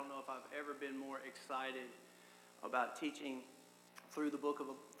been more excited about teaching through a book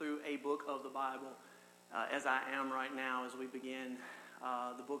of the Bible as I am right now as we begin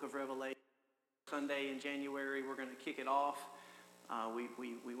the book of Revelation. Sunday in January, we're going to kick it off.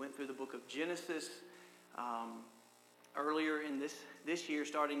 We went through the book of Genesis earlier in this year,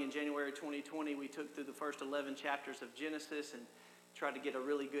 starting in January 2020. We took through the first 11 chapters of Genesis and tried to get a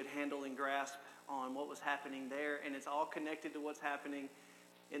really good handle and grasp on what was happening there, and it's all connected to what's happening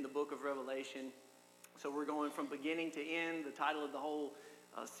in the book of Revelation. So we're going from beginning to end. The title of the whole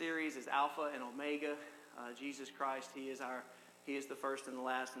series is Alpha and Omega. Jesus Christ, He is the first and the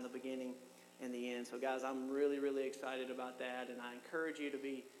last and the beginning and the end. So guys, I'm really, really excited about that, and I encourage you to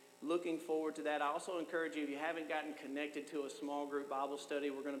be looking forward to that. I also encourage you, if you haven't gotten connected to a small group Bible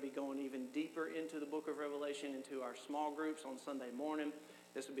study, we're going to be going even deeper into the book of Revelation, into our small groups on Sunday morning.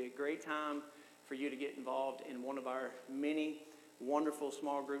 This would be a great time for you to get involved in one of our many wonderful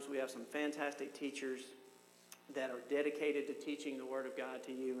small groups. We have some fantastic teachers that are dedicated to teaching the Word of God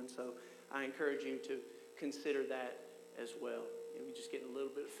to you, and so I encourage you to consider that as well. And we just get a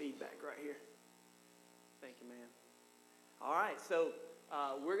little bit of feedback right here. Thank you, man. All right, so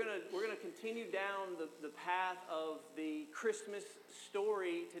we're gonna continue down the path of the Christmas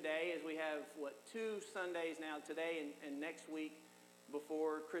story today, as we have two Sundays now, today and next week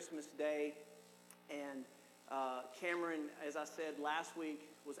before Christmas Day. And Cameron, as I said last week,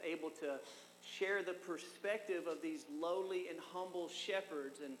 was able to share the perspective of these lowly and humble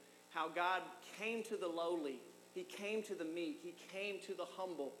shepherds and how God came to the lowly, He came to the meek, He came to the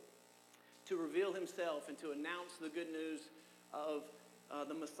humble to reveal Himself and to announce the good news of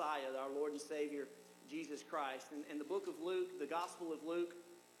the Messiah, our Lord and Savior, Jesus Christ. And the book of Luke, the Gospel of Luke,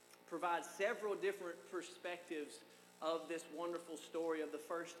 provides several different perspectives of this wonderful story of the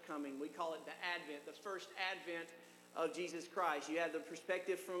first coming. We call it the Advent, the first Advent of Jesus Christ. You have the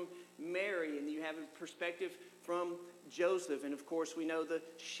perspective from Mary, and you have a perspective from Joseph, and of course we know the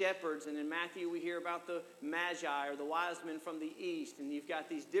shepherds, and in Matthew we hear about the Magi, or the wise men from the east, and you've got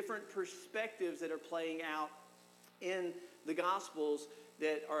these different perspectives that are playing out in the Gospels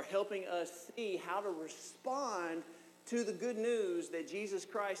that are helping us see how to respond to the good news that Jesus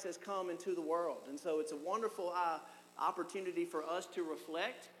Christ has come into the world. And so it's a wonderful opportunity for us to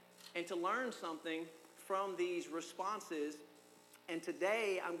reflect and to learn something from these responses. And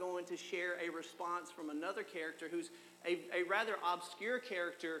today I'm going to share a response from another character who's a rather obscure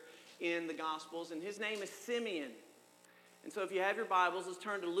character in the Gospels, and his name is Simeon. And so if you have your Bibles, let's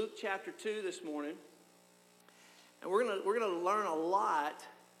turn to Luke chapter 2 this morning. And we're gonna learn a lot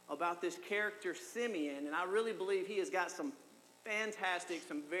about this character Simeon, and I really believe he has got some fantastic,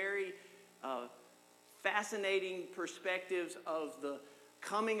 some very fascinating perspectives of the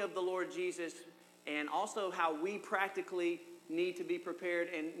coming of the Lord Jesus, and also how we practically need to be prepared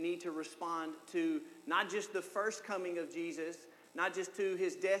and need to respond to not just the first coming of Jesus, not just to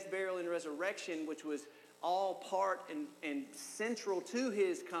His death, burial, and resurrection, which was all part and central to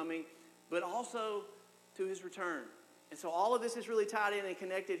His coming, but also to His return. And so all of this is really tied in and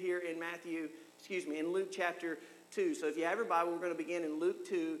connected here in Luke chapter 2. So if you have your Bible, we're going to begin in Luke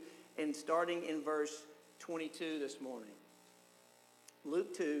 2 and starting in verse 22 this morning.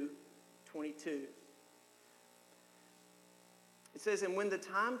 Luke 2, 22. It says, "And when the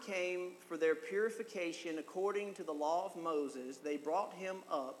time came for their purification according to the law of Moses, they brought Him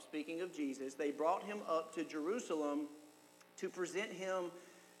up," speaking of Jesus, "they brought Him up to Jerusalem to present Him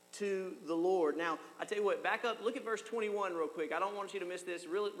to the Lord." Now, I tell you what, back up, look at verse 21 real quick. I don't want you to miss this.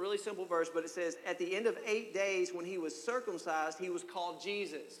 Really, really simple verse, but it says, "At the end of 8 days when He was circumcised, He was called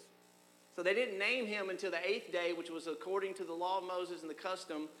Jesus." So they didn't name Him until the 8th day, which was according to the law of Moses and the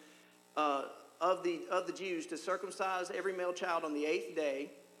custom of the Jews to circumcise every male child on the 8th day.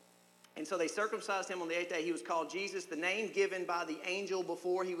 And so they circumcised Him on the 8th day. He was called Jesus, the name given by the angel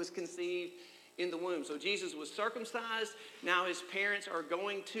before He was conceived in the womb. So Jesus was circumcised. Now His parents are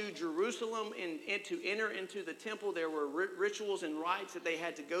going to Jerusalem and to enter into the temple. There were rituals and rites that they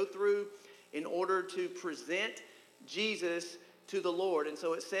had to go through in order to present Jesus to the Lord. And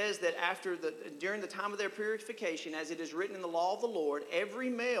so it says that during the time of their purification, as it is written in the law of the Lord, every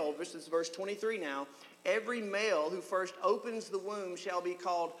male, this is verse 23 now, every male who first opens the womb shall be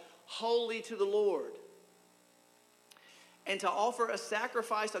called holy to the Lord. And to offer a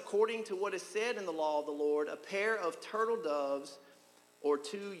sacrifice according to what is said in the law of the Lord, a pair of turtle doves or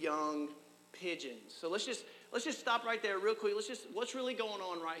 2 young pigeons. So let's just stop right there real quick. What's really going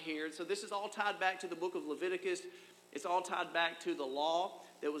on right here? So this is all tied back to the book of Leviticus. It's all tied back to the law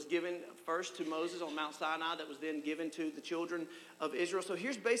that was given first to Moses on Mount Sinai, that was then given to the children of Israel. So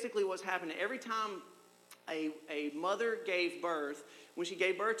here's basically what's happening. Every time a mother gave birth, when she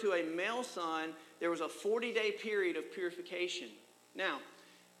gave birth to a male son, there was a 40-day period of purification. Now,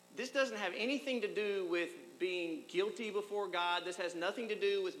 this doesn't have anything to do with being guilty before God. This has nothing to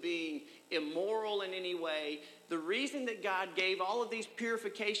do with being immoral in any way. The reason that God gave all of these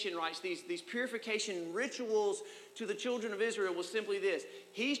purification rites, these purification rituals to the children of Israel was simply this.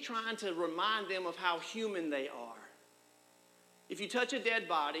 He's trying to remind them of how human they are. If you touch a dead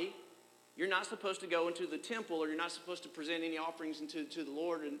body, you're not supposed to go into the temple, or you're not supposed to present any offerings to the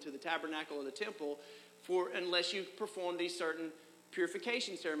Lord and to the tabernacle or the temple unless you perform these certain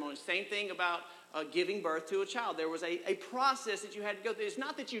purification ceremonies. Same thing about giving birth to a child. There was a process that you had to go through. It's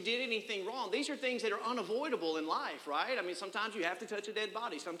not that you did anything wrong. These are things that are unavoidable in life, right? I mean, sometimes you have to touch a dead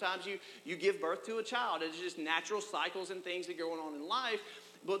body. Sometimes you give birth to a child. It's just natural cycles and things that are going on in life.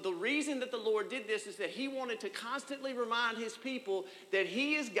 But the reason that the Lord did this is that he wanted to constantly remind his people that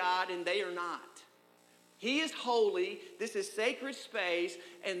he is God and they are not. He is holy. This is sacred space,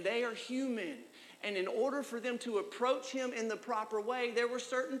 and they are human. And in order for them to approach him in the proper way, there were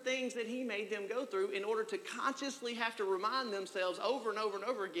certain things that he made them go through in order to consciously have to remind themselves over and over and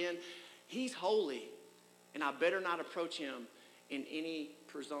over again, he's holy, and I better not approach him in any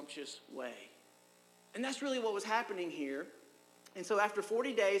presumptuous way. And that's really what was happening here. And so after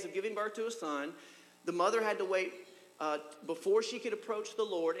 40 days of giving birth to a son, the mother had to wait before she could approach the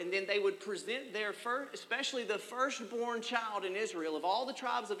Lord, and then they would present their first, especially the firstborn child in Israel. Of all the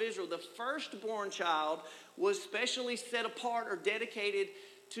tribes of Israel, the firstborn child was specially set apart or dedicated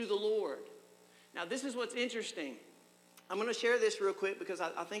to the Lord. Now, this is what's interesting. I'm going to share this real quick because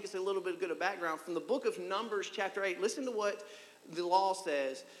I think it's a little bit good of background. From the book of Numbers, chapter 8, listen to what the law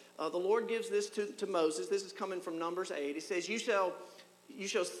says. The Lord gives this to Moses. This is coming from Numbers 8. It says, You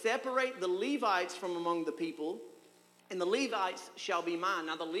shall separate the Levites from among the people, and the Levites shall be mine.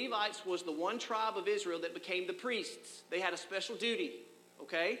 Now, the Levites was the one tribe of Israel that became the priests. They had a special duty,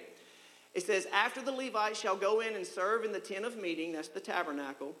 okay? It says, after the Levites shall go in and serve in the tent of meeting, that's the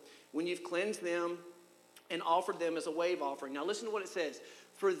tabernacle, when you've cleansed them and offered them as a wave offering. Now, listen to what it says.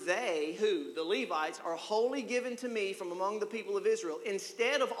 For they, who? The Levites, are wholly given to me from among the people of Israel.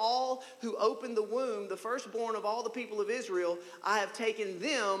 Instead of all who opened the womb, the firstborn of all the people of Israel, I have taken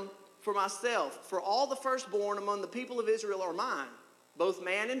them for myself. For all the firstborn among the people of Israel are mine, both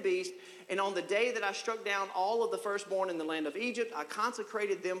man and beast. And on the day that I struck down all of the firstborn in the land of Egypt, I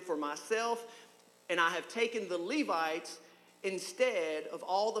consecrated them for myself, and I have taken the Levites instead of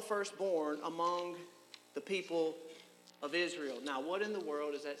all the firstborn among the people of Israel. Now, what in the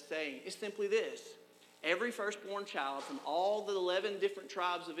world is that saying? It's simply this. Every firstborn child from all the 11 different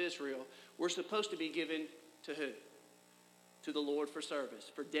tribes of Israel were supposed to be given to who? To the Lord for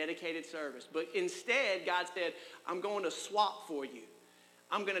service, for dedicated service. But instead, God said, I'm going to swap for you.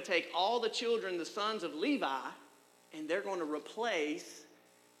 I'm going to take all the children, the sons of Levi, and they're going to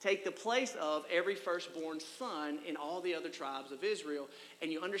take the place of every firstborn son in all the other tribes of Israel.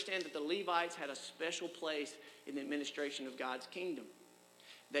 And you understand that the Levites had a special place in the administration of God's kingdom.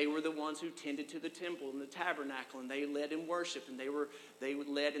 They were the ones who tended to the temple and the tabernacle, and they led in worship, and they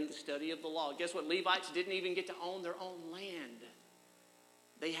led in the study of the law. Guess what? Levites didn't even get to own their own land.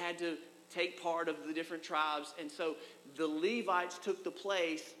 They had to take part of the different tribes, and so the Levites took the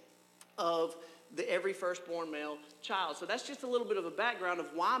place of every firstborn male child. So that's just a little bit of a background of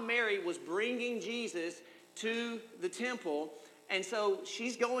why Mary was bringing Jesus to the temple. And so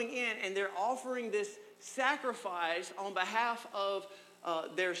she's going in, and they're offering this sacrifice on behalf of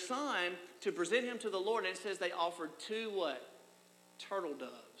their son to present him to the Lord. And it says they offered 2 what? Turtle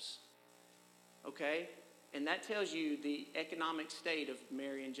doves. Okay? And that tells you the economic state of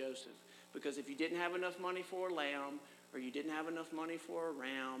Mary and Joseph. Because if you didn't have enough money for a lamb, or you didn't have enough money for a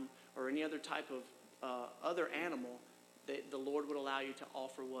ram, or any other type of other animal, the Lord would allow you to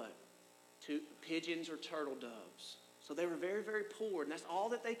offer what? 2 pigeons or turtle doves. So they were very, very poor, and that's all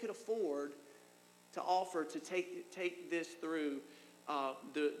that they could afford to offer to take this through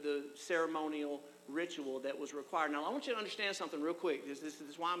the ceremonial ritual that was required. Now, I want you to understand something real quick. This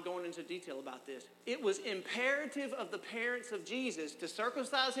is why I'm going into detail about this. It was imperative of the parents of Jesus to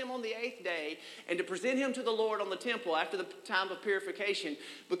circumcise him on the 8th day and to present him to the Lord on the temple after the time of purification,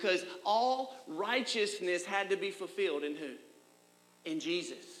 because all righteousness had to be fulfilled in who? In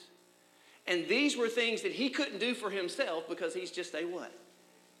Jesus. And these were things that he couldn't do for himself because he's just a what?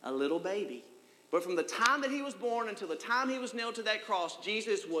 A little baby. But from the time that he was born until the time he was nailed to that cross,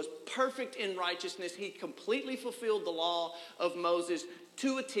 Jesus was perfect in righteousness. He completely fulfilled the law of Moses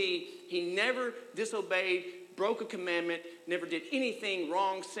to a T. He never disobeyed, broke a commandment, never did anything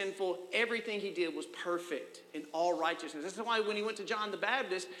wrong, sinful. Everything he did was perfect in all righteousness. That's why when he went to John the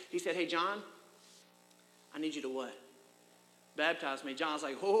Baptist, he said, hey, John, I need you to what? Baptize me. John's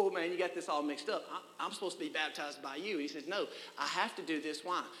like, oh, man, you got this all mixed up. I'm supposed to be baptized by you. He says, no, I have to do this.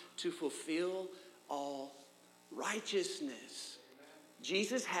 Why? To fulfill all righteousness.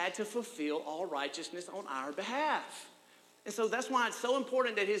 Jesus had to fulfill all righteousness on our behalf. And so that's why it's so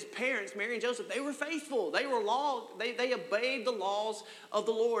important that his parents, Mary and Joseph, they were faithful. They were they obeyed the laws of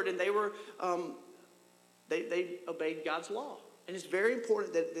the Lord, and they obeyed God's law. And it's very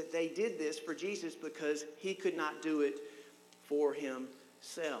important that they did this for Jesus because he could not do it for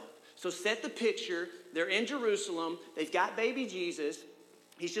himself. So set the picture. They're in Jerusalem. They've got baby Jesus.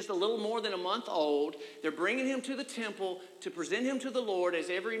 He's just a little more than a month old. They're bringing him to the temple to present him to the Lord, as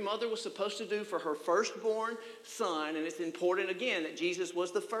every mother was supposed to do for her firstborn son. And it's important, again, that Jesus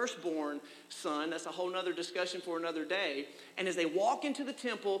was the firstborn son. That's a whole other discussion for another day. And as they walk into the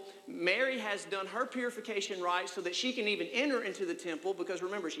temple, Mary has done her purification rites so that she can even enter into the temple, because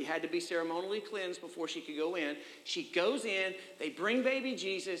remember, she had to be ceremonially cleansed before she could go in. She goes in, they bring baby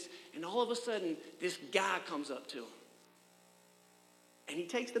Jesus, and all of a sudden, this guy comes up to him. And he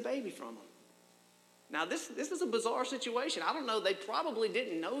takes the baby from him. Now, this is a bizarre situation. I don't know. They probably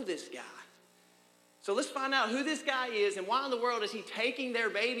didn't know this guy. So let's find out who this guy is and why in the world is he taking their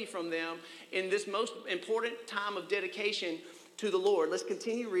baby from them in this most important time of dedication to the Lord. Let's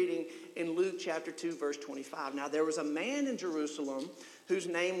continue reading in Luke chapter 2, verse 25. Now, there was a man in Jerusalem whose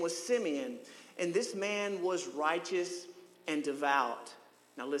name was Simeon, and this man was righteous and devout.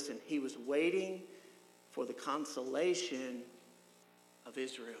 Now, listen, he was waiting for the consolation of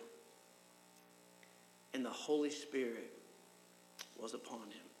Israel. And the Holy Spirit was upon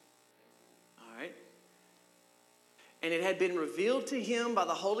him. All right? And it had been revealed to him by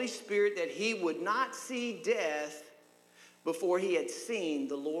the Holy Spirit that he would not see death before he had seen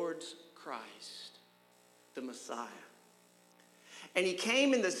the Lord's Christ, the Messiah. And he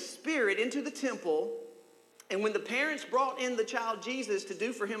came in the Spirit into the temple. And when the parents brought in the child Jesus to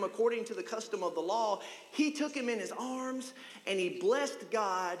do for him according to the custom of the law, he took him in his arms and he blessed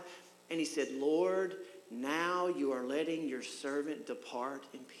God. And he said, Lord, now you are letting your servant depart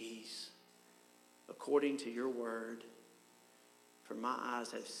in peace according to your word. For my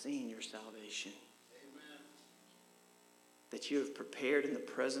eyes have seen your salvation. Amen. That you have prepared in the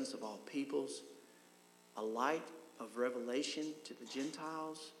presence of all peoples a light of revelation to the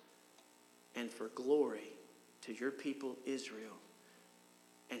Gentiles and for glory to your people Israel.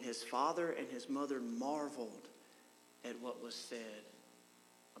 And his father and his mother marveled at what was said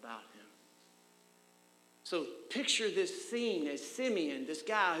about him. So picture this scene as Simeon, this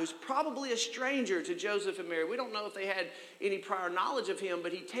guy who's probably a stranger to Joseph and Mary. We don't know if they had any prior knowledge of him,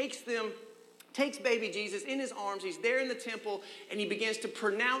 but he takes baby Jesus in his arms. He's there in the temple, and he begins to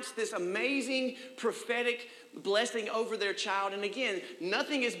pronounce this amazing prophetic blessing over their child. And again,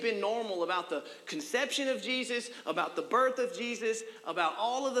 nothing has been normal about the conception of Jesus, about the birth of Jesus, about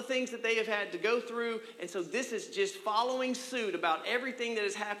all of the things that they have had to go through. And so this is just following suit about everything that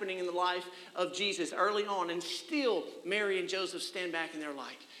is happening in the life of Jesus early on. And still, Mary and Joseph stand back and they're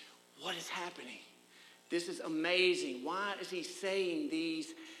like, what is happening? This is amazing. Why is he saying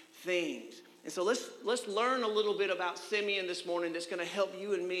these things? And so let's learn a little bit about Simeon this morning that's going to help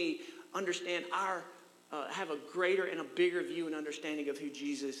you and me understand have a greater and a bigger view and understanding of who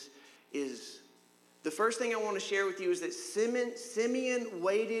Jesus is. The first thing I want to share with you is that Simeon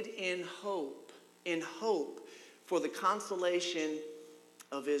waited in hope for the consolation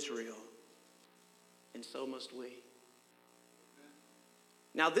of Israel. And so must we.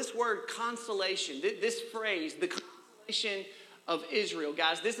 Now this word consolation, this phrase, the consolation of Israel.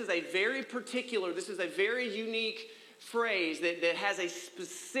 Guys, this is a very unique phrase that has a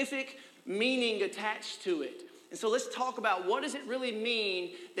specific meaning attached to it. And so let's talk about what does it really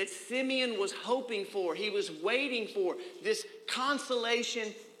mean that Simeon was hoping for, he was waiting for, this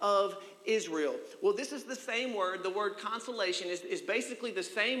consolation of Israel. Well, this is the same word. The word consolation is basically the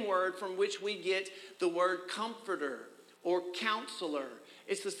same word from which we get the word comforter or counselor.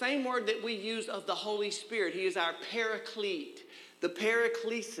 It's the same word that we use of the Holy Spirit. He is our paraclete. The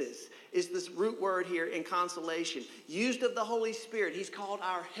paraklesis is this root word here in consolation. Used of the Holy Spirit. He's called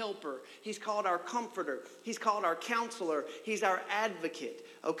our helper. He's called our comforter. He's called our counselor. He's our advocate.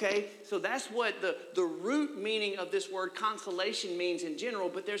 Okay? So that's what the root meaning of this word consolation means in general,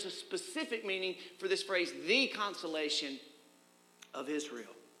 but there's a specific meaning for this phrase, the consolation of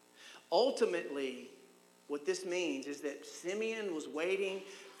Israel. Ultimately, what this means is that Simeon was waiting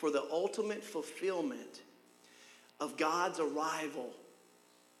for the ultimate fulfillment of God's arrival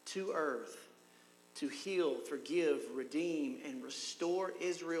to earth to heal, forgive, redeem, and restore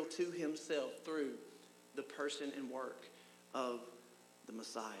Israel to himself through the person and work of the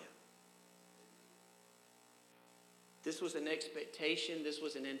Messiah. This was an expectation. This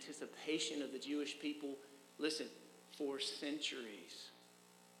was an anticipation of the Jewish people. Listen, for centuries.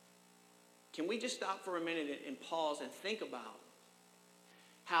 Can we just stop for a minute and pause and think about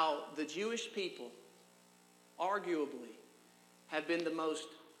how the Jewish people, arguably, have been the most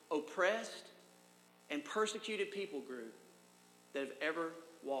oppressed and persecuted people group that have ever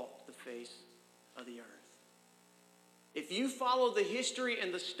walked the face of the earth? If you follow the history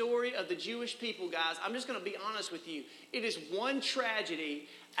and the story of the Jewish people, guys, I'm just going to be honest with you. It is one tragedy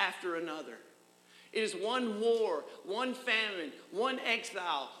after another. It is one war, one famine, one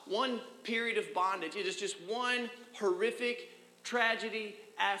exile, one period of bondage. It is just one horrific tragedy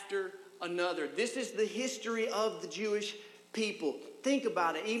after another. This is the history of the Jewish people. Think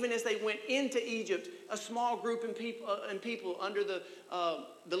about it. Even as they went into Egypt, a small group of people under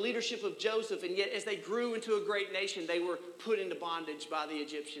the leadership of Joseph, and yet as they grew into a great nation, they were put into bondage by the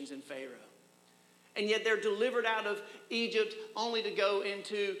Egyptians and Pharaoh. And yet they're delivered out of Egypt only to go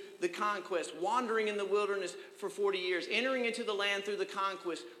into the conquest, wandering in the wilderness for 40 years, entering into the land through the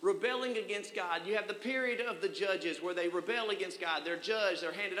conquest, rebelling against God. You have the period of the judges where they rebel against God. They're judged.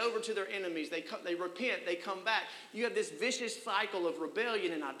 They're handed over to their enemies. They repent. They come back. You have this vicious cycle of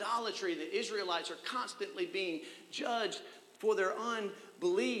rebellion and idolatry. The Israelites are constantly being judged for their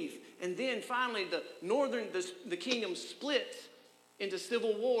unbelief. And then finally the kingdom splits into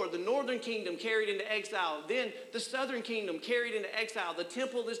civil war. The northern kingdom carried into exile. Then the southern kingdom carried into exile. The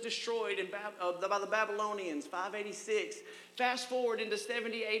temple is destroyed by the Babylonians, 586. Fast forward into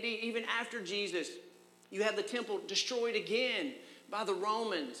 70 AD, even after Jesus, you have the temple destroyed again by the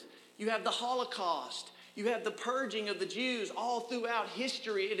Romans. You have the Holocaust. You have the purging of the Jews all throughout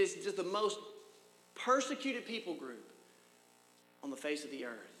history. It is just the most persecuted people group on the face of the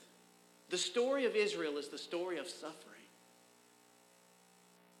earth. The story of Israel is the story of suffering.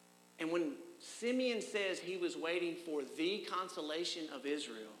 And when Simeon says he was waiting for the consolation of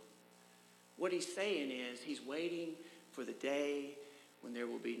Israel, what he's saying is he's waiting for the day when there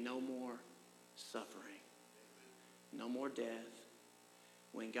will be no more suffering, no more death,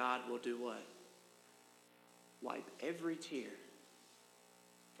 when God will do what? Wipe every tear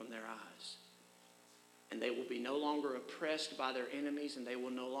from their eyes. And they will be no longer oppressed by their enemies, and they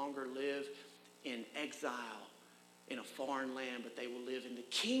will no longer live in exile in a foreign land, but they will live in the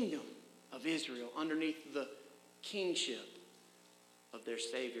kingdom of Israel underneath the kingship of their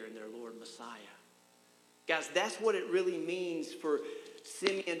Savior and their Lord Messiah. Guys, that's what it really means for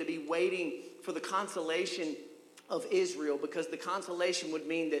Simeon to be waiting for the consolation of Israel, because the consolation would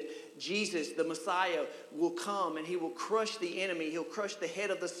mean that Jesus, the Messiah, will come and he will crush the enemy. He'll crush the head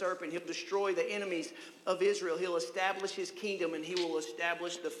of the serpent. He'll destroy the enemies of Israel. He'll establish his kingdom, and he will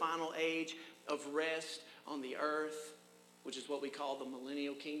establish the final age of rest on the earth, which is what we call the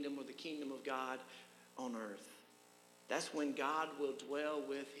millennial kingdom, or the kingdom of God on earth. That's when God will dwell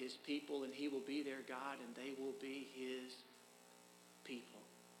with his people, and he will be their God, and they will be his people.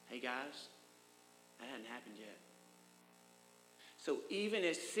 Hey guys, that hadn't happened yet. So even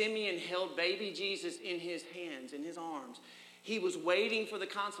as Simeon held baby Jesus in his hands, in his arms, he was waiting for the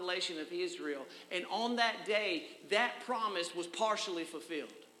consolation of Israel. And on that day, that promise was partially fulfilled.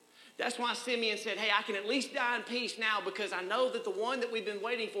 That's why Simeon said, hey, I can at least die in peace now, because I know that the one that we've been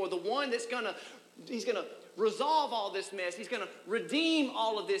waiting for, the one that's he's going to resolve all this mess. He's going to redeem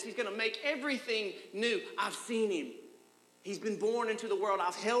all of this. He's going to make everything new. I've seen him. He's been born into the world.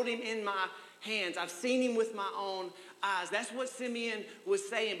 I've held him in my hands. I've seen him with my own eyes. That's what Simeon was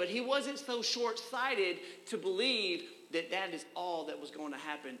saying. But he wasn't so short-sighted to believe that that is all that was going to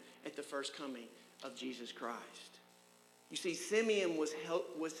happen at the first coming of Jesus Christ. You see, Simeon was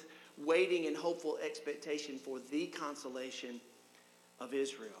waiting in hopeful expectation for the consolation of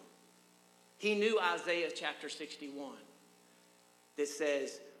Israel. He knew Isaiah chapter 61 that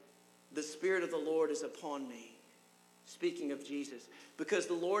says, the Spirit of the Lord is upon me. Speaking of Jesus, because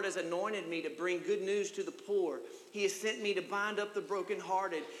the Lord has anointed me to bring good news to the poor. He has sent me to bind up the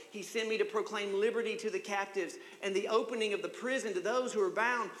brokenhearted. He sent me to proclaim liberty to the captives and the opening of the prison to those who are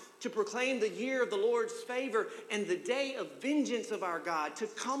bound, to proclaim the year of the Lord's favor and the day of vengeance of our God, to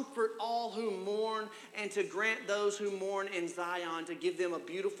comfort all who mourn and to grant those who mourn in Zion, to give them a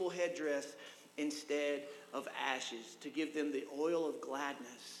beautiful headdress instead of ashes, to give them the oil of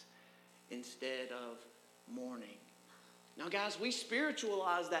gladness instead of mourning. Now, guys, we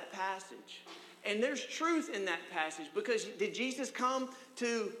spiritualize that passage. And there's truth in that passage, because did Jesus come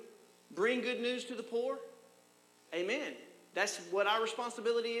to bring good news to the poor? Amen. That's what our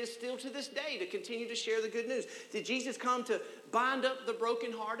responsibility is still to this day, to continue to share the good news. Did Jesus come to bind up the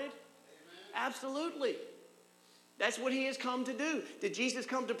brokenhearted? Amen. Absolutely. That's what he has come to do. Did Jesus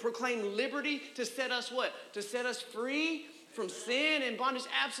come to proclaim liberty, to set us what? To set us free from sin and bondage?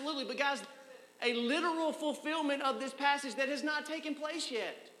 Absolutely. But guys, a literal fulfillment of this passage that has not taken place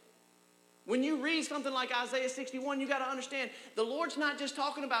yet. When you read something like Isaiah 61, you got to understand the Lord's not just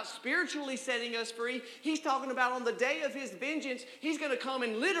talking about spiritually setting us free. He's talking about on the day of his vengeance, he's going to come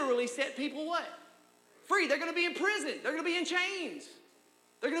and literally set people what? Free. They're going to be in prison. They're going to be in chains.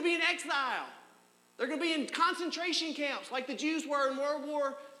 They're going to be in exile. They're going to be in concentration camps like the Jews were in World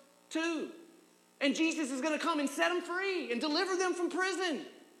War II. And Jesus is going to come and set them free and deliver them from prison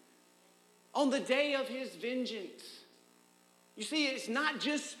on the day of his vengeance. You see, it's not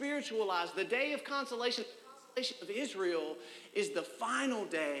just spiritualized. The day of consolation, the consolation of Israel, is the final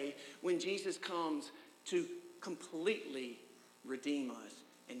day when Jesus comes to completely redeem us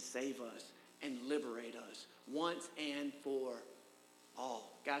and save us and liberate us once and for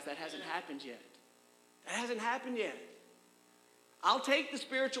all. Guys, that hasn't happened yet. That hasn't happened yet. I'll take the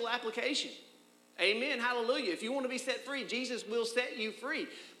spiritual application. Amen. Hallelujah. If you want to be set free, Jesus will set you free.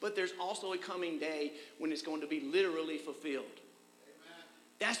 But there's also a coming day when it's going to be literally fulfilled. Amen.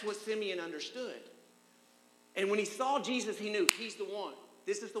 That's what Simeon understood. And when he saw Jesus, he knew he's the one.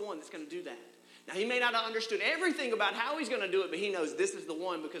 This is the one that's going to do that. Now, he may not have understood everything about how he's going to do it, but he knows this is the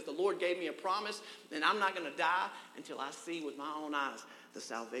one because the Lord gave me a promise, and I'm not going to die until I see with my own eyes the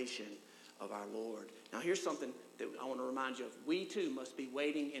salvation of our Lord. Now, here's something that I want to remind you of. We, too, must be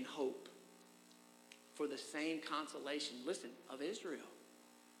waiting in hope for the same consolation, listen, of Israel.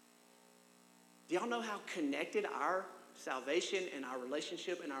 Do y'all know how connected our salvation and our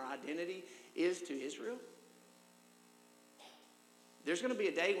relationship and our identity is to Israel? There's going to be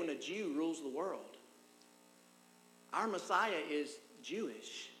a day when a Jew rules the world. Our Messiah is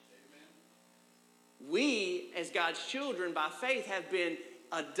Jewish. Amen. We, as God's children, by faith, have been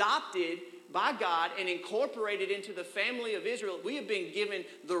adopted by God and incorporated into the family of Israel. We have been given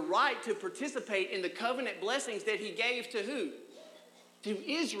the right to participate in the covenant blessings that he gave to who?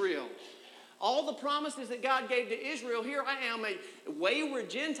 To Israel. All the promises that God gave to Israel, here I am, a wayward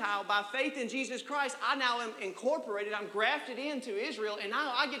Gentile. By faith in Jesus Christ, I now am incorporated. I'm grafted into Israel, and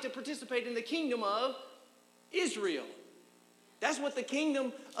now I get to participate in the kingdom of Israel. That's what the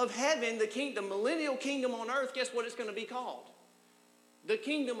kingdom of heaven, the millennial kingdom on earth, guess what it's going to be called? The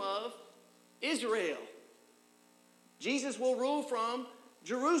kingdom of Israel. Jesus will rule from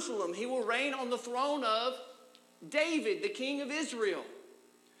Jerusalem. He will reign on the throne of David, the king of Israel.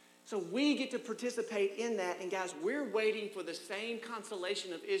 So we get to participate in that. And guys, we're waiting for the same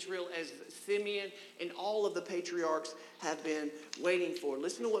consolation of Israel as Simeon and all of the patriarchs have been waiting for.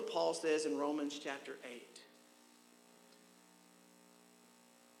 Listen to what Paul says in Romans chapter 8.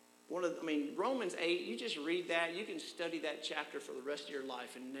 Romans 8, you just read that. You can study that chapter for the rest of your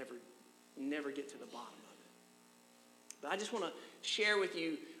life and never get to the bottom of it. But I just want to share with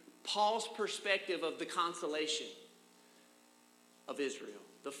you Paul's perspective of the consolation of Israel.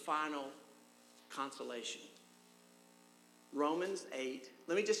 The final consolation. Romans 8.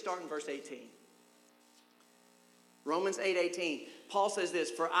 Let me just start in verse 18. Romans 8:18. Paul says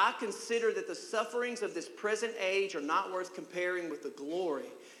this, "For I consider that the sufferings of this present age are not worth comparing with the glory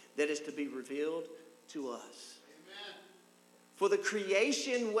that is to be revealed to us. Amen. For the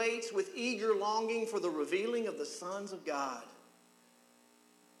creation waits with eager longing for the revealing of the sons of God.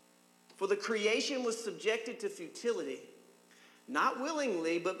 For the creation was subjected to futility, not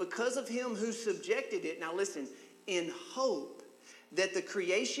willingly, but because of him who subjected it." Now listen, "in hope that the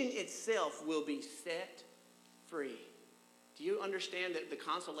creation itself will be set free." Do you understand that the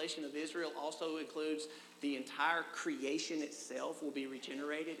consolation of Israel also includes the entire creation itself will be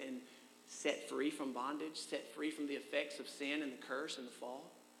regenerated and set free from bondage, set free from the effects of sin and the curse and the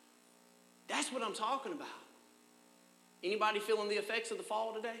fall? That's what I'm talking about. Anybody feeling the effects of the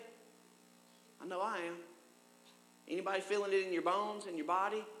fall today? I know I am. Anybody feeling it in your bones, in your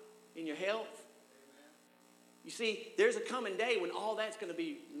body, in your health? Amen. You see, there's a coming day when all that's going to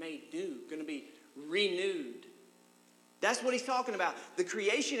be made new, going to be renewed. That's what he's talking about. The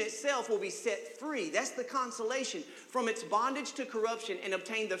creation itself will be set free. That's the consolation from its bondage to corruption and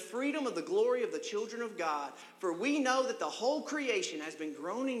obtain the freedom of the glory of the children of God. For we know that the whole creation has been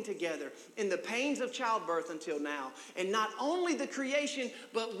groaning together in the pains of childbirth until now. And not only the creation,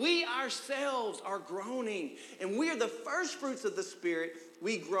 but we ourselves are groaning. And we are the first fruits of the Spirit.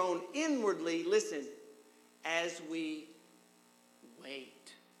 We groan inwardly, listen, as we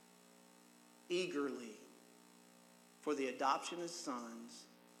wait eagerly for the adoption as sons,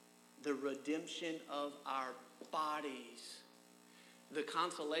 the redemption of our bodies. The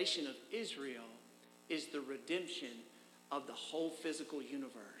consolation of Israel is the redemption of the whole physical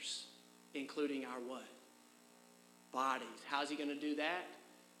universe, including our what? bodies. How's he going to do that?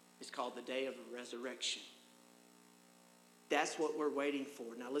 It's called the day of the resurrection. That's what we're waiting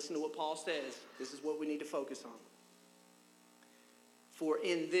for. Now listen to what Paul says. This is what we need to focus on. For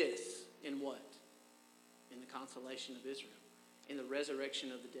in this, in what? In the consolation of Israel, in the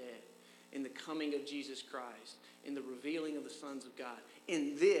resurrection of the dead, in the coming of Jesus Christ, in the revealing of the sons of God.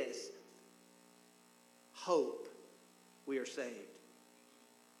 In this hope we are saved.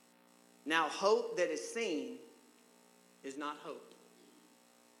 Now, hope that is seen is not hope.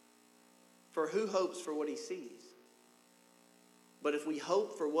 For who hopes for what he sees? But if we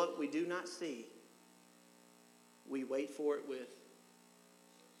hope for what we do not see, we wait for it with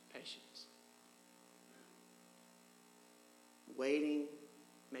patience. Waiting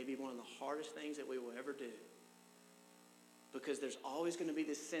may be one of the hardest things that we will ever do. Because there's always going to be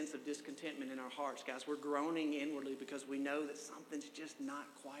this sense of discontentment in our hearts. Guys, we're groaning inwardly because we know that something's just not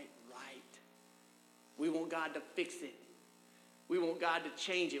quite right. We want God to fix it. We want God to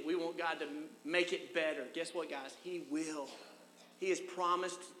change it. We want God to make it better. Guess what, guys? He will. He has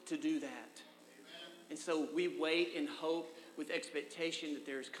promised to do that. Amen. And so we wait in hope with expectation that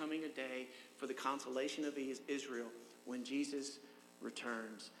there is coming a day for the consolation of Israel when Jesus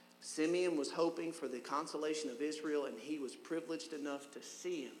returns. Simeon was hoping for the consolation of Israel, and he was privileged enough to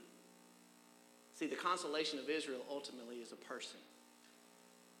see him. See, the consolation of Israel ultimately is a person.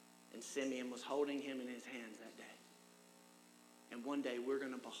 And Simeon was holding him in his hands that day. And one day we're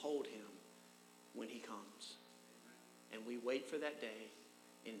going to behold him when he comes. And we wait for that day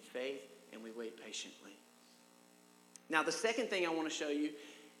in faith, and we wait patiently. Now, the second thing I want to show you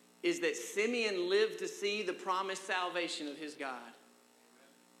is that Simeon lived to see the promised salvation of his God.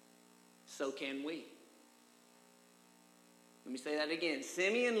 So can we. Let me say that again.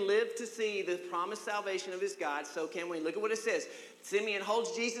 Simeon lived to see the promised salvation of his God. So can we. Look at what it says. Simeon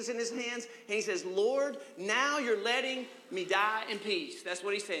holds Jesus in his hands, and he says, Lord, now you're letting me die in peace. That's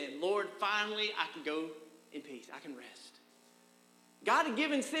what he's saying. Lord, finally I can go in peace. I can rest. God had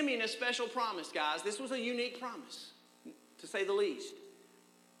given Simeon a special promise, guys. This was a unique promise, to say the least.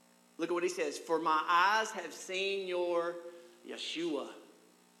 Look at what he says. For my eyes have seen your Yeshua.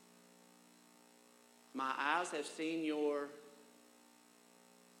 My eyes have seen your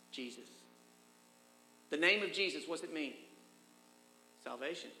Jesus. The name of Jesus, what's it mean?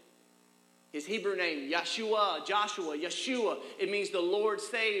 Salvation. His Hebrew name, Yeshua, Joshua, Yeshua. It means the Lord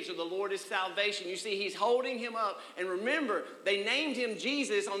saves, or the Lord is salvation. You see, he's holding him up. And remember, they named him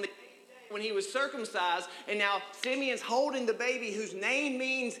Jesus on the day when he was circumcised. And now Simeon's holding the baby whose name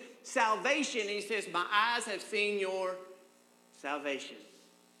means salvation. And he says, my eyes have seen your salvation.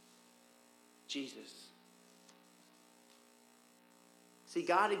 Jesus. See,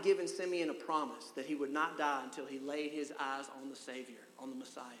 God had given Simeon a promise that he would not die until he laid his eyes on the Savior, on the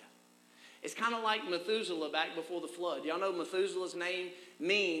Messiah. It's kind of like Methuselah back before the flood. Y'all know Methuselah's name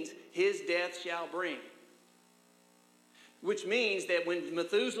means his death shall bring. Which means that when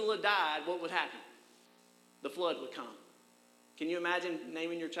Methuselah died, what would happen? The flood would come. Can you imagine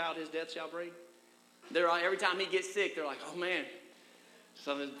naming your child his death shall bring? Every time he gets sick, they're like, oh man,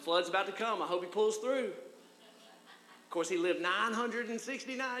 so the flood's about to come. I hope he pulls through. Of course, he lived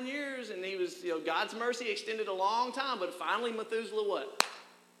 969 years, and he was, God's mercy extended a long time, but finally Methuselah what?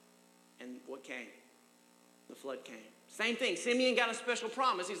 And what came? The flood came. Same thing. Simeon got a special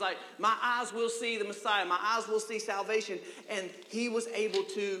promise. He's like, my eyes will see the Messiah. My eyes will see salvation. And he was able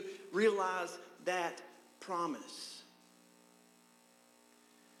to realize that promise.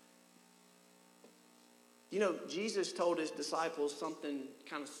 Jesus told his disciples something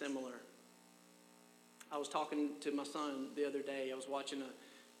kind of similar. I was talking to my son the other day. I was watching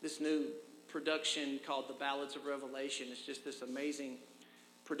this new production called The Ballads of Revelation. It's just this amazing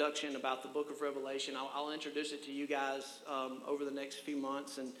production about the book of Revelation. I'll introduce it to you guys over the next few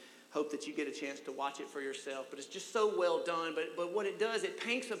months and hope that you get a chance to watch it for yourself. But it's just so well done. But what it does, it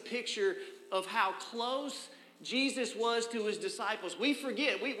paints a picture of how close Jesus was to his disciples. We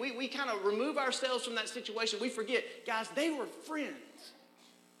forget. We kind of remove ourselves from that situation. We forget. Guys, they were friends.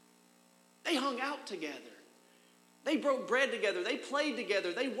 They hung out together. They broke bread together. They played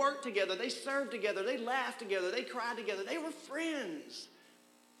together. They worked together. They served together. They laughed together. They cried together. They were friends.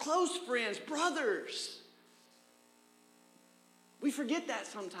 Close friends, brothers. We forget that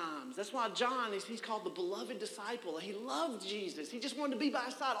sometimes. That's why John, he's called the beloved disciple. He loved Jesus. He just wanted to be by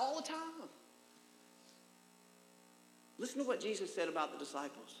his side all the time. Listen to what Jesus said about the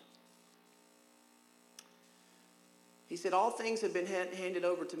disciples. He said, all things have been handed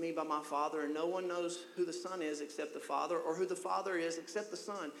over to me by my Father, and no one knows who the Son is except the Father, or who the Father is except the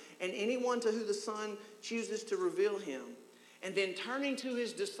Son, and anyone to who the Son chooses to reveal him. And then turning to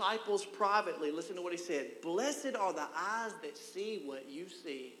his disciples privately, listen to what he said. Blessed are the eyes that see what you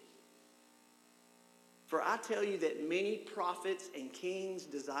see. For I tell you that many prophets and kings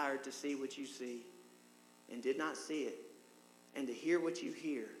desired to see what you see and did not see it, and to hear what you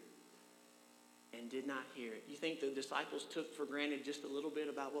hear and did not hear it. You think the disciples took for granted just a little bit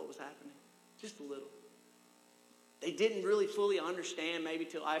about what was happening? Just a little. They didn't really fully understand maybe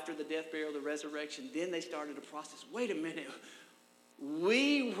till after the death, burial, the resurrection. Then they started to process, wait a minute.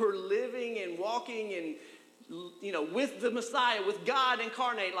 We were living and walking and, with the Messiah, with God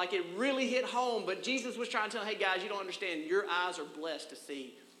incarnate, like it really hit home. But Jesus was trying to tell, hey guys, you don't understand. Your eyes are blessed to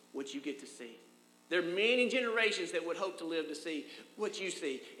see what you get to see. There are many generations that would hope to live to see what you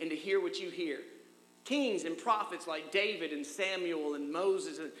see and to hear what you hear. Kings and prophets like David and Samuel and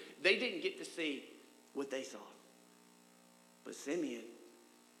Moses, they didn't get to see what they saw. But Simeon,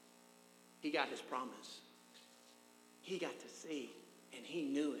 he got his promise. He got to see, and he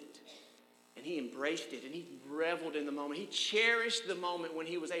knew it. And he embraced it, and he reveled in the moment. He cherished the moment when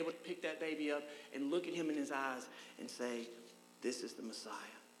he was able to pick that baby up and look at him in his eyes and say, this is the Messiah.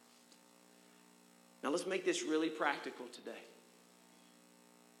 Now let's make this really practical today.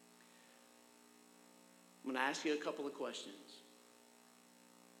 I'm going to ask you a couple of questions.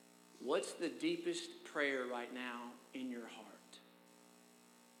 What's the deepest prayer right now in your heart?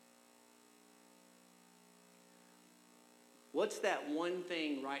 What's that one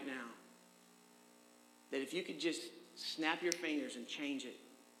thing right now that if you could just snap your fingers and change it,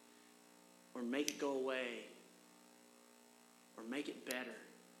 or make it go away, or make it better?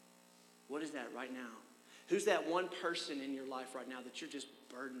 What is that right now? Who's that one person in your life right now that you're just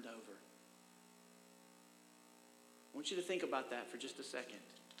burdened over? I want you to think about that for just a second.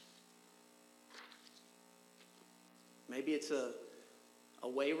 Maybe it's a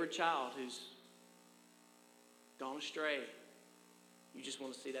wayward child who's gone astray. You just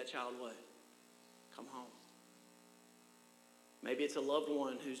want to see that child what? Come home. Maybe it's a loved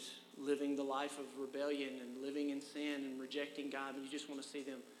one who's living the life of rebellion and living in sin and rejecting God, and you just want to see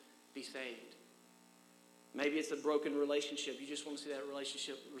them be saved. Maybe it's a broken relationship. You just want to see that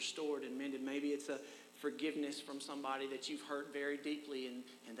relationship restored and mended. Maybe it's a forgiveness from somebody that you've hurt very deeply and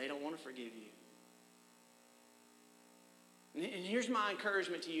they don't want to forgive you. And here's my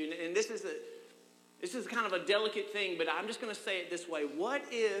encouragement to you, and this is kind of a delicate thing, but I'm just going to say it this way. What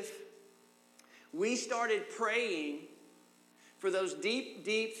if we started praying for those deep,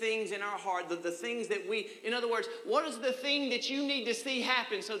 deep things in our heart, the things that in other words, what is the thing that you need to see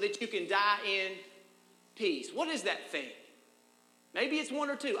happen so that you can die in peace? What is that thing? Maybe it's one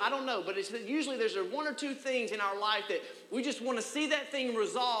or two. I don't know. But usually there's one or two things in our life that we just want to see that thing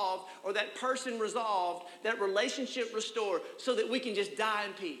resolved or that person resolved, that relationship restored so that we can just die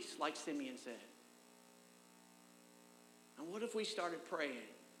in peace, like Simeon said. And what if we started praying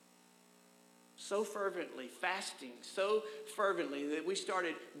so fervently, fasting so fervently that we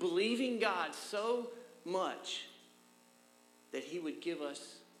started believing God so much that he would give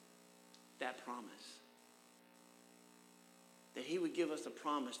us that promise? That he would give us a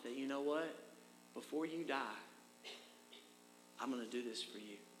promise that, you know what? Before you die, I'm going to do this for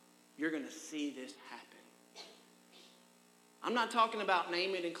you. You're going to see this happen. I'm not talking about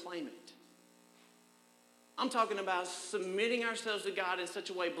name it and claim it. I'm talking about submitting ourselves to God in such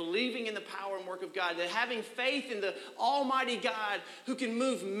a way, believing in the power and work of God, that having faith in the Almighty God who can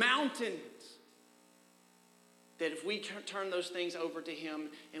move mountains, that if we turn those things over to him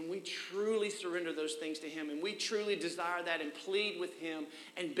and we truly surrender those things to him and we truly desire that and plead with him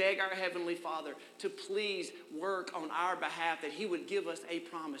and beg our Heavenly Father to please work on our behalf, that he would give us a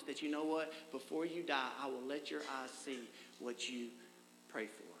promise that, you know what, before you die, I will let your eyes see what you pray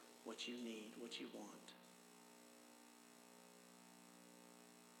for, what you need, what you want.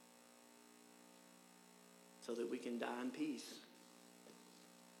 So that we can die in peace.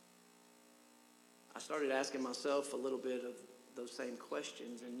 I started asking myself a little bit of those same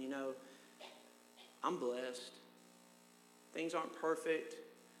questions. And, I'm blessed. Things aren't perfect.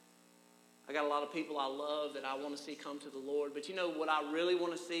 I got a lot of people I love that I want to see come to the Lord. But what I really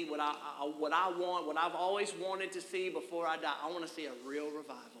want to see, what I've always wanted to see before I die, I want to see a real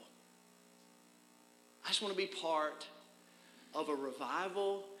revival. I just want to be part of a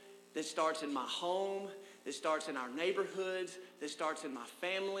revival that starts in my home, that starts in our neighborhoods, that starts in my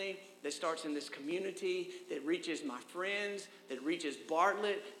family, that starts in this community, that reaches my friends, that reaches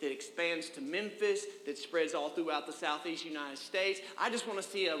Bartlett, that expands to Memphis, that spreads all throughout the southeast United States. I just want to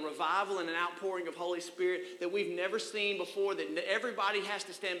see a revival and an outpouring of Holy Spirit that we've never seen before, that everybody has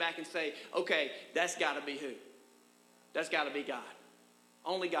to stand back and say, okay, that's got to be who? That's got to be God.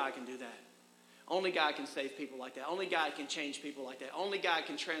 Only God can do that. Only God can save people like that. Only God can change people like that. Only God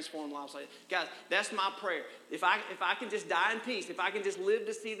can transform lives like that. Guys, that's my prayer. If I can just die in peace, if I can just live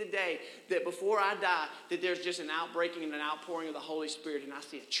to see the day that before I die, that there's just an outbreaking and an outpouring of the Holy Spirit and I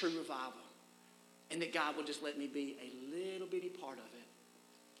see a true revival. And that God will just let me be a little bitty part of it.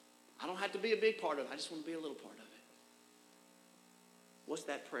 I don't have to be a big part of it. I just want to be a little part of it. What's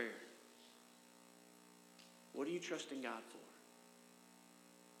that prayer? What are you trusting God for?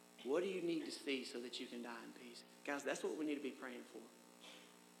 What do you need to see so that you can die in peace? Guys, that's what we need to be praying for.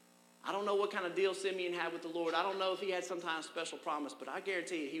 I don't know what kind of deal Simeon had with the Lord. I don't know if he had some kind of special promise, but I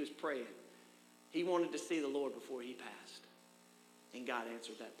guarantee you he was praying. He wanted to see the Lord before he passed. And God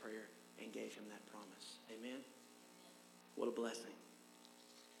answered that prayer and gave him that promise. Amen? What a blessing.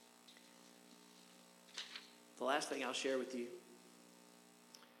 The last thing I'll share with you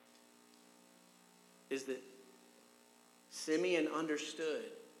is that Simeon understood.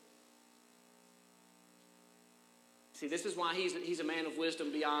 See, this is why he's a man of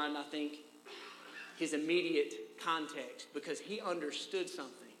wisdom beyond, I think, his immediate context, because he understood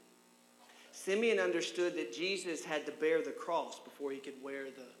something. Simeon understood that Jesus had to bear the cross before he could wear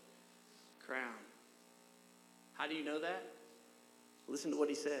the crown. How do you know that? Listen to what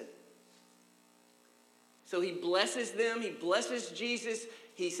he said. So he blesses them. He blesses Jesus.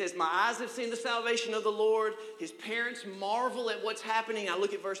 He says, my eyes have seen the salvation of the Lord. His parents marvel at what's happening. I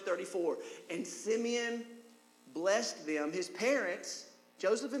look at verse 34. And Simeon blessed them, his parents,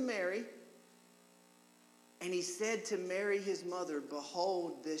 Joseph and Mary. And he said to Mary, his mother,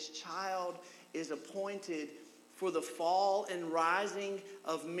 behold, this child is appointed for the fall and rising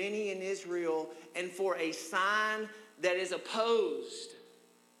of many in Israel, and for a sign that is opposed.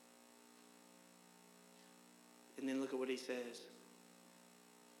 And then look at what he says.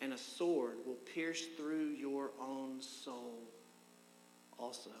 And a sword will pierce through your own soul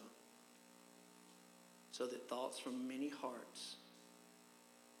also, so that thoughts from many hearts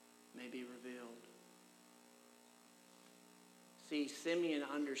may be revealed. See, Simeon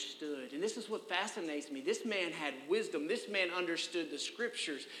understood. And this is what fascinates me. This man had wisdom. This man understood the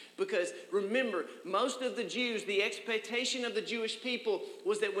scriptures. Because remember, most of the Jews, the expectation of the Jewish people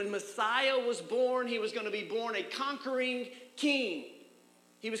was that when Messiah was born, he was going to be born a conquering king.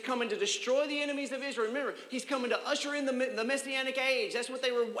 He was coming to destroy the enemies of Israel. Remember, he's coming to usher in the Messianic age. That's what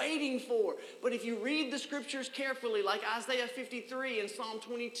they were waiting for. But if you read the scriptures carefully, like Isaiah 53 and Psalm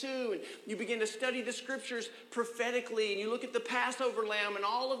 22, and you begin to study the scriptures prophetically, and you look at the Passover lamb and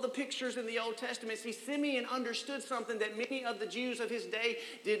all of the pictures in the Old Testament, see, Simeon understood something that many of the Jews of his day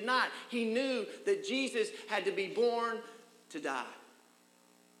did not. He knew that Jesus had to be born to die.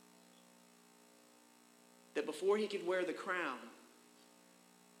 That before he could wear the crown,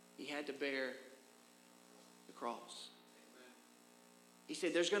 he had to bear the cross. He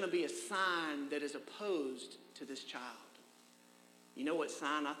said there's going to be a sign that is opposed to this child. You know what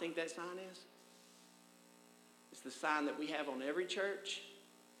sign I think that sign is? It's the sign that we have on every church,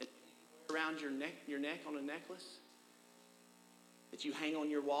 around your neck on a necklace, that you hang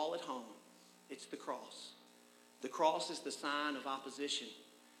on your wall at home. It's the cross. The cross is the sign of opposition.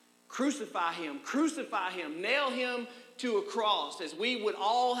 Crucify him, nail him to a cross, as we would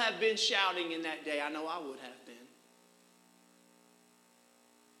all have been shouting in that day. I know I would have been.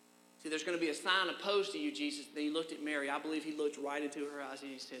 See, there's going to be a sign opposed to you, Jesus. Then he looked at Mary. I believe he looked right into her eyes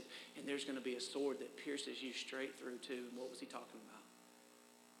and he said, and there's going to be a sword that pierces you straight through too. And what was he talking about?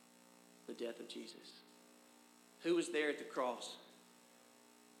 The death of Jesus. Who was there at the cross?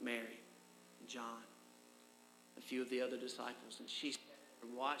 Mary, John, a few of the other disciples. And she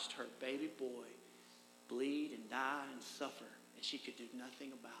watched her baby boy bleed and die and suffer, and she could do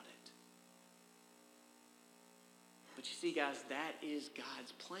nothing about it. But you see, guys, that is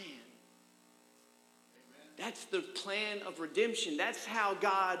God's plan. Amen. That's the plan of redemption. That's how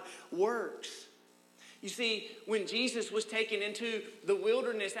God works. You see, when Jesus was taken into the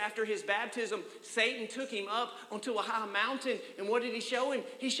wilderness after his baptism, Satan took him up onto a high mountain, and what did he show him?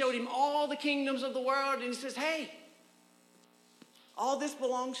 He showed him all the kingdoms of the world, and he says, hey, all this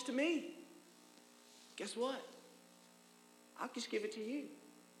belongs to me. Guess what? I'll just give it to you.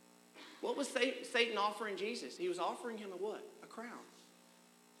 What was Satan offering Jesus? He was offering him a what? A crown.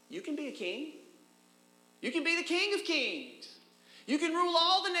 You can be a king. You can be the King of Kings. You can rule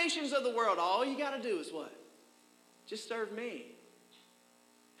all the nations of the world. All you got to do is what? Just serve me.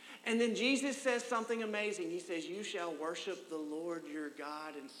 And then Jesus says something amazing. He says, you shall worship the Lord your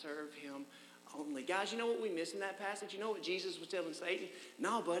God and serve him only. Guys, you know what we miss in that passage? You know what Jesus was telling Satan?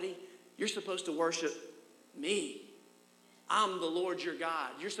 No, buddy, you're supposed to worship me. I'm the Lord your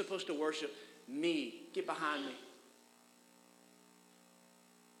God. You're supposed to worship me. Get behind me.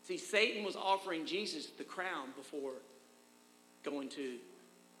 See, Satan was offering Jesus the crown before going to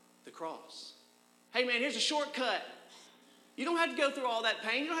the cross. Hey man, here's a shortcut. You don't have to go through all that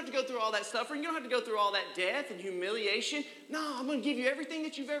pain. You don't have to go through all that suffering. You don't have to go through all that death and humiliation. No, I'm going to give you everything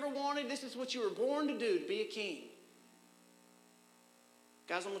that you've ever wanted. This is what you were born to do, to be a king.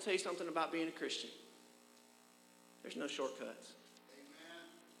 Guys, I'm going to tell you something about being a Christian. There's no shortcuts. Amen.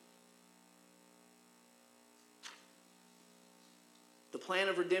 The plan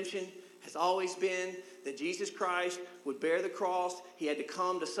of redemption has always been that Jesus Christ would bear the cross. He had to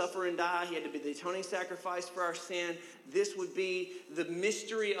come to suffer and die. He had to be the atoning sacrifice for our sin. This would be the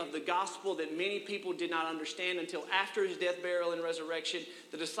mystery of the gospel that many people did not understand until after his death, burial, and resurrection.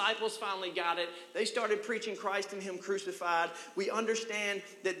 The disciples finally got it. They started preaching Christ and him crucified. We understand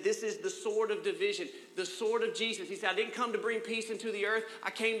that this is the sword of division, the sword of Jesus. He said, I didn't come to bring peace into the earth. I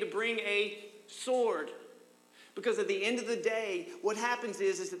came to bring a sword. Because at the end of the day, what happens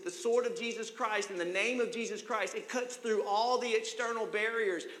is that the sword of Jesus Christ, in the name of Jesus Christ, it cuts through all the external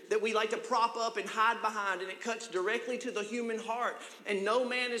barriers that we like to prop up and hide behind, and it cuts directly to the human heart. And no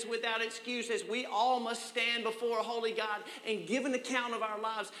man is without excuse, as we all must stand before a holy God and give an account of our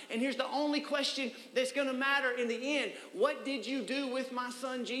lives. And here's the only question that's going to matter in the end. What did you do with my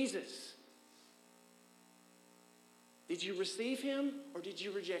son Jesus? Did you receive him or did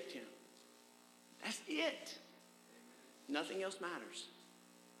you reject him? That's it. Nothing else matters.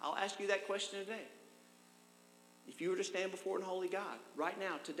 I'll ask you that question today. If you were to stand before an holy God right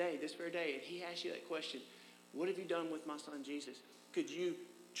now, today, this very day, and he asks you that question, what have you done with my son Jesus? Could you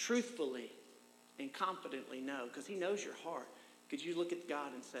truthfully and confidently know, because he knows your heart, could you look at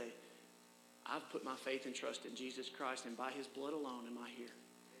God and say, I've put my faith and trust in Jesus Christ, and by his blood alone am I here?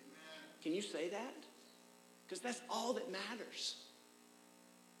 Amen. Can you say that? Because that's all that matters.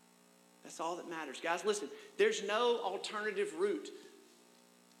 That's all that matters. Guys, listen, there's no alternative route.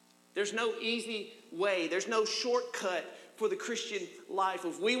 There's no easy way. There's no shortcut for the Christian life.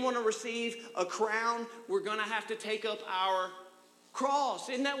 If we want to receive a crown, we're going to have to take up our cross.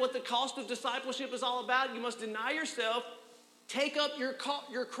 Isn't that what the cost of discipleship is all about? You must deny yourself, take up your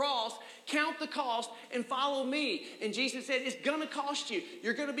cross, count the cost, and follow me. And Jesus said, it's going to cost you.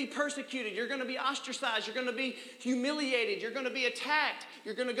 You're going to be persecuted. You're going to be ostracized. You're going to be humiliated. You're going to be attacked.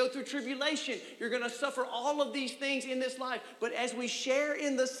 You're going to go through tribulation. You're going to suffer all of these things in this life. But as we share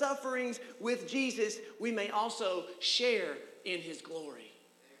in the sufferings with Jesus, we may also share in his glory.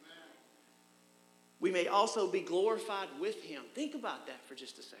 Amen. We may also be glorified with him. Think about that for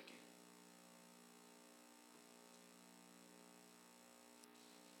just a second.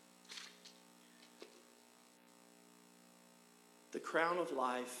 The crown of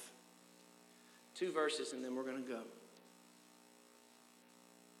life, 2 verses, and then we're going to go.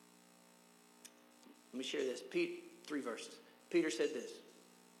 Let me share this. 3 verses. Peter said this.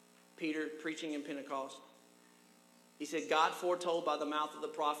 Peter, preaching in Pentecost, he said, God foretold by the mouth of the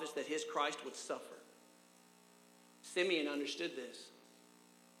prophets that his Christ would suffer. Simeon understood this.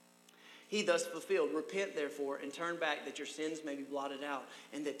 He thus fulfilled, repent therefore and turn back that your sins may be blotted out,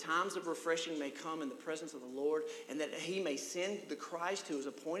 and that times of refreshing may come in the presence of the Lord, and that he may send the Christ who is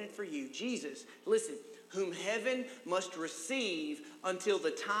appointed for you, Jesus, listen, whom heaven must receive until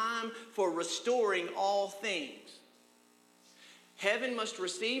the time for restoring all things. Heaven must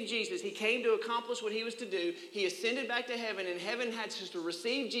receive Jesus. He came to accomplish what he was to do. He ascended back to heaven, and heaven had to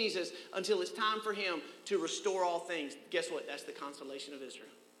receive Jesus until it's time for him to restore all things. Guess what? That's the consolation of Israel.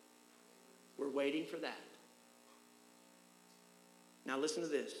 We're waiting for that. Now listen to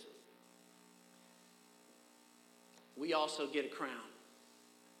this. We also get a crown.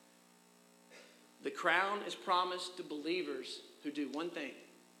 The crown is promised to believers who do one thing: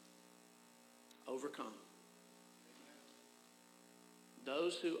 overcome.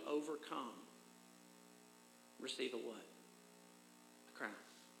 Those who overcome receive a what? A crown.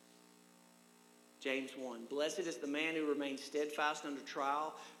 James 1, blessed is the man who remains steadfast under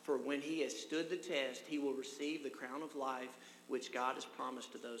trial, for when he has stood the test, he will receive the crown of life, which God has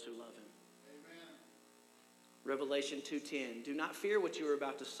promised to those who love him. Amen. Revelation 2:10, do not fear what you are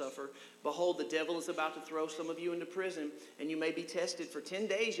about to suffer. Behold, the devil is about to throw some of you into prison, and you may be tested. For 10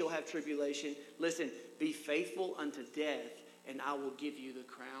 days you'll have tribulation. Listen, be faithful unto death, and I will give you the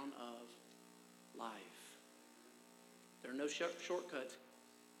crown of life. There are no shortcuts.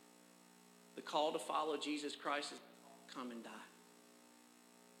 The call to follow Jesus Christ is come and die.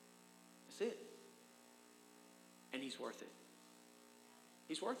 That's it. And he's worth it.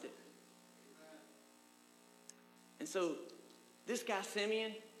 He's worth it. And so this guy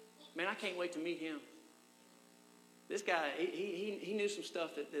Simeon, man, I can't wait to meet him. This guy, he knew some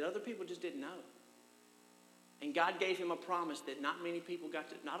stuff that other people just didn't know. And God gave him a promise that not many people got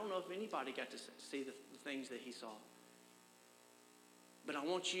to, I don't know if anybody got to see the things that he saw. But I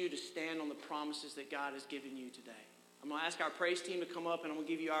want you to stand on the promises that God has given you today. I'm going to ask our praise team to come up, and I'm going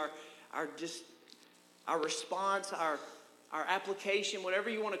to give you our response, our application, whatever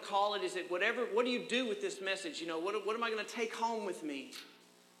you want to call it. Is it whatever? What do you do with this message? You know, what am I going to take home with me?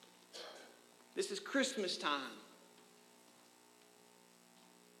 This is Christmas time.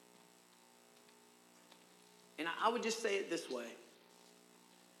 And I would just say it this way.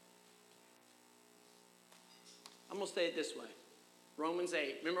 I'm going to say it this way. Romans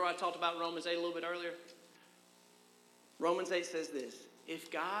 8. Remember I talked about Romans 8 a little bit earlier? Romans 8 says this.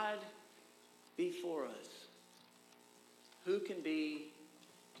 If God be for us, who can be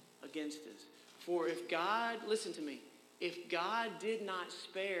against us? For if God, listen to me, if God did not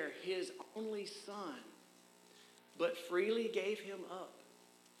spare his only Son, but freely gave him up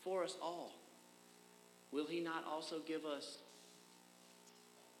for us all, will he not also give us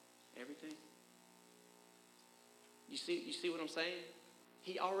everything? You see what I'm saying?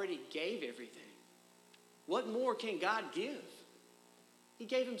 He already gave everything. What more can God give? He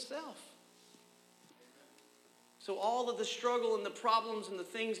gave himself. So all of the struggle and the problems and the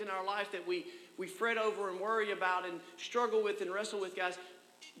things in our life that we fret over and worry about and struggle with and wrestle with, guys,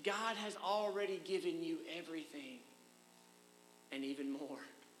 God has already given you everything and even more.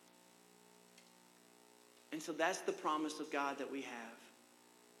 And so that's the promise of God that we have.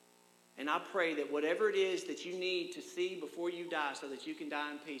 And I pray that whatever it is that you need to see before you die so that you can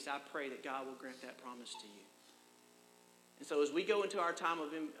die in peace, I pray that God will grant that promise to you. And so as we go into our time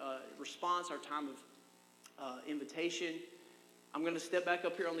of response, our time of invitation, I'm going to step back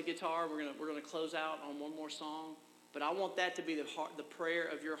up here on the guitar. We're going to close out on one more song. But I want that to be the prayer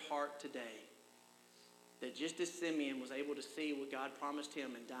of your heart today. That just as Simeon was able to see what God promised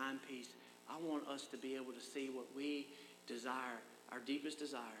him and die in peace, I want us to be able to see what we desire, our deepest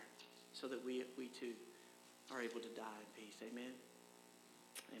desire, so that we too are able to die in peace. Amen?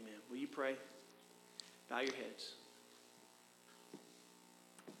 Amen. Will you pray? Bow your heads.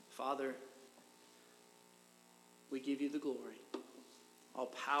 Father, we give you the glory. All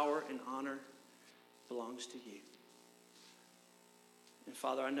power and honor belongs to you. And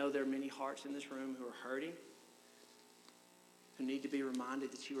Father, I know there are many hearts in this room who are hurting, who need to be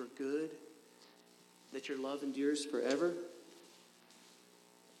reminded that you are good, that your love endures forever,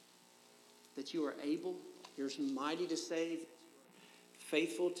 that you are able, you're mighty to save,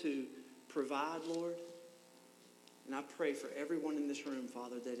 faithful to provide, Lord. And I pray for everyone in this room,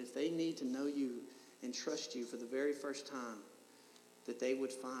 Father, that if they need to know you and trust you for the very first time, that they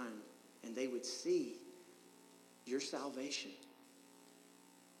would find and they would see your salvation.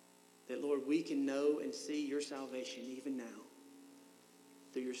 That, Lord, we can know and see your salvation even now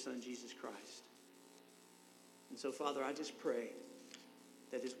through your Son, Jesus Christ. And so, Father, I just pray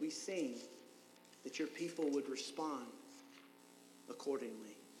that as we sing, that your people would respond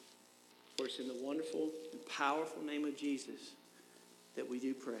accordingly. For it's in the wonderful and powerful name of Jesus that we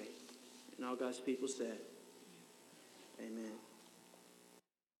do pray. And all God's people said, amen.